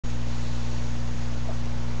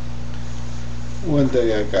One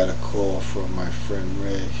day I got a call from my friend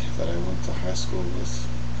Ray that I went to high school with,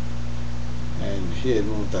 and he had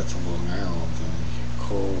moved out to Long Island, and he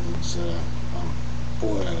called and said, I'm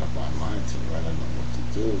bored out of my mind here, I don't know what to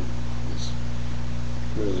do. There's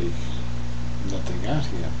really nothing out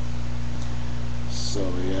here. So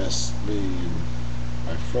he asked me and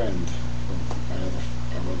my friend, our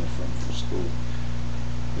other friend from school,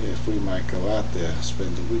 if we might go out there,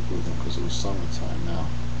 spend the week with him, because it was summertime now.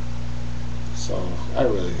 So I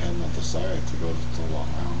really had no desire to go to Long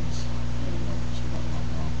Island. I didn't know much about Long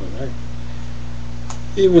Island,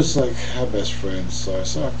 but he was like our best friend, so I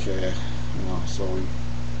said, okay, so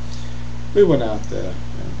we went out there,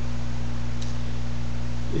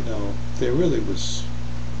 and there really was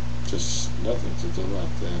just nothing to do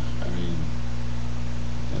out there. I mean,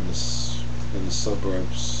 in the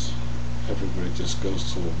suburbs, everybody just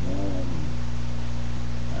goes to a mall. And,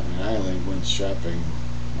 I mean, I only went shopping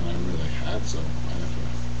when I really had to. I never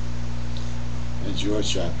enjoyed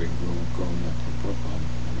shopping growing up in Brooklyn.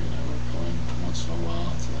 I mean, I would go in once in a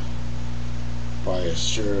while to buy a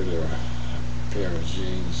shirt or a pair of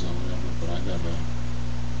jeans or whatever, but I never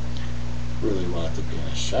really wanted to be in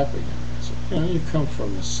a shopping area. So, you come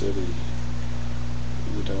from the city,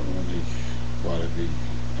 you don't really want to be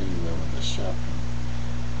anywhere with the shopping.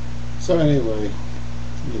 So anyway,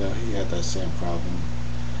 he had that same problem.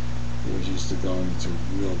 He was used to going to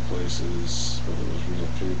real places where there was real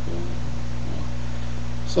people.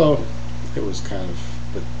 So it was kind of,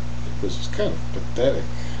 but it was kind of pathetic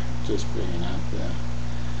just being out there.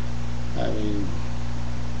 I mean,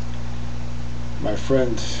 my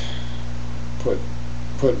friend put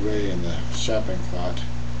Ray in the shopping cart.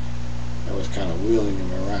 I was kind of wheeling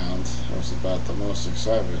him around. It was about the most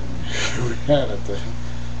excitement we had at the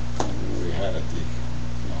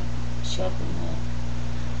shopping mall.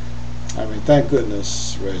 I mean, thank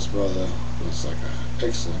goodness Ray's brother was like an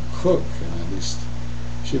excellent cook, and at least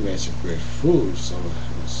she made some great food, so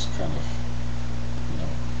it was kind of,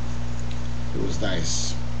 it was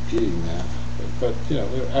nice eating that. But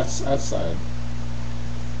outside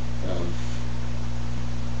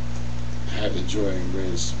of enjoying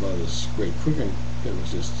Ray's mother's great cooking, there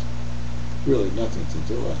was just really nothing to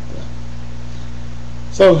do out there.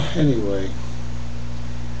 So anyway,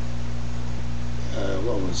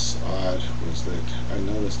 what was odd was that I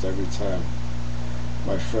noticed every time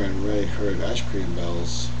my friend Ray heard ice cream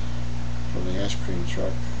bells from the ice cream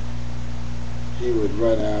truck, he would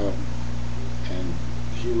run out and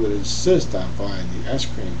he would insist on buying the ice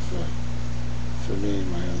cream for me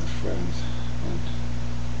and my other friend. And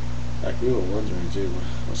like, we were wondering, gee,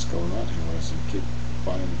 what's going on here? Why does he keep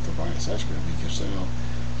wanting to buy us ice cream? He kept saying,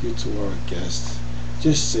 you two are a guest.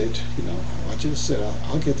 Just sit, I want you to sit.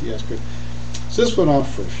 I'll get the ice cream. So this went on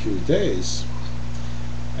for a few days,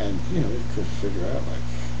 and we couldn't figure out,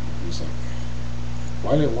 he's like,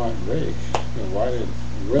 why didn't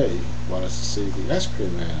Ray want us to see the ice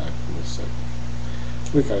cream man? It was like,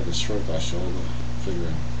 we kind of just shrugged our shoulder,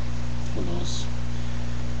 figuring, who knows,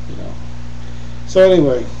 So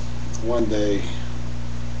anyway, one day,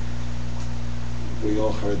 we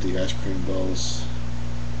all heard the ice cream bells,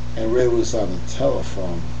 and Ray was on the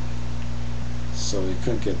telephone, so he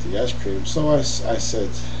couldn't get the ice cream. So I said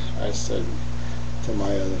to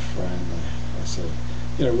my other friend, I said,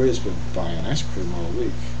 Ray's been buying ice cream all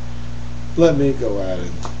week. Let me go out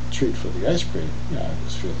and treat for the ice cream. I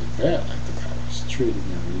was feeling bad, like the guy was treating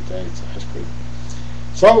me every day to ice cream.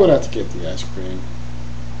 So I went out to get the ice cream,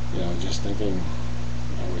 just thinking,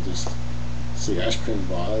 we just see ice cream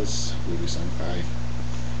bars, maybe some guy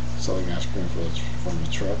selling ice cream from the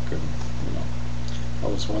truck, and I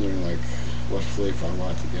was wondering what flavor I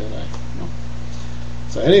wanted to get.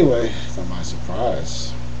 So anyway, to my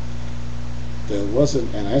surprise, there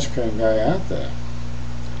wasn't an ice cream guy out there,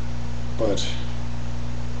 but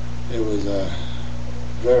it was a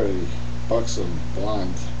very buxom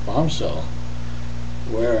blonde Bombshell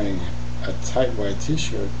wearing a tight white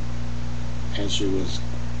t-shirt, and she was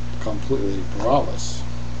completely braless.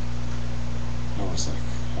 I was like,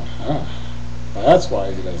 aha. But that's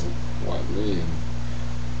why he doesn't want me and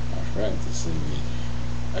my friend to see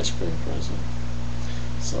the ice cream present.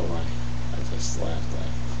 So I just laughed.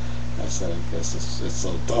 I said, I guess it's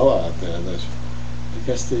so dull out there that I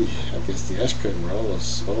guess the ice cream roll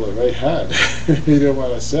was all that Ray had. He didn't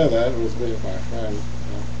want to share that with me and my friend.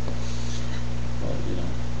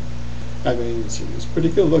 But I mean, she was pretty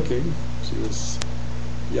good looking. She was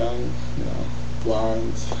young,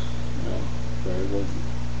 blonde, very good.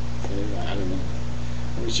 I don't know.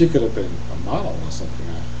 I mean, she could have been a model or something.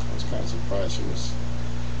 I was kind of surprised she was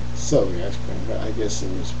selling ice cream, but I guess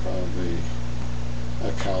it was probably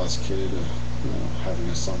a college kid or having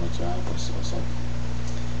a summer job or so.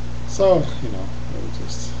 So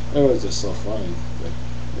it was just so funny that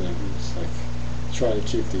it was like trying to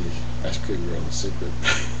keep the ice cream girl a secret.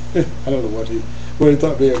 I don't know what he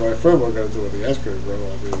thought me and my friend were going to do with the ice cream girl.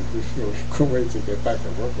 I mean, we couldn't wait to get back to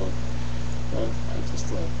work on. But I just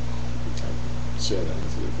thought I'd share that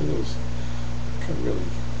with you because it was kind of really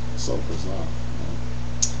so bizarre.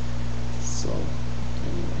 So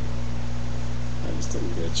anyway, I just thought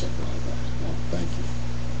you could check out that. Thank you.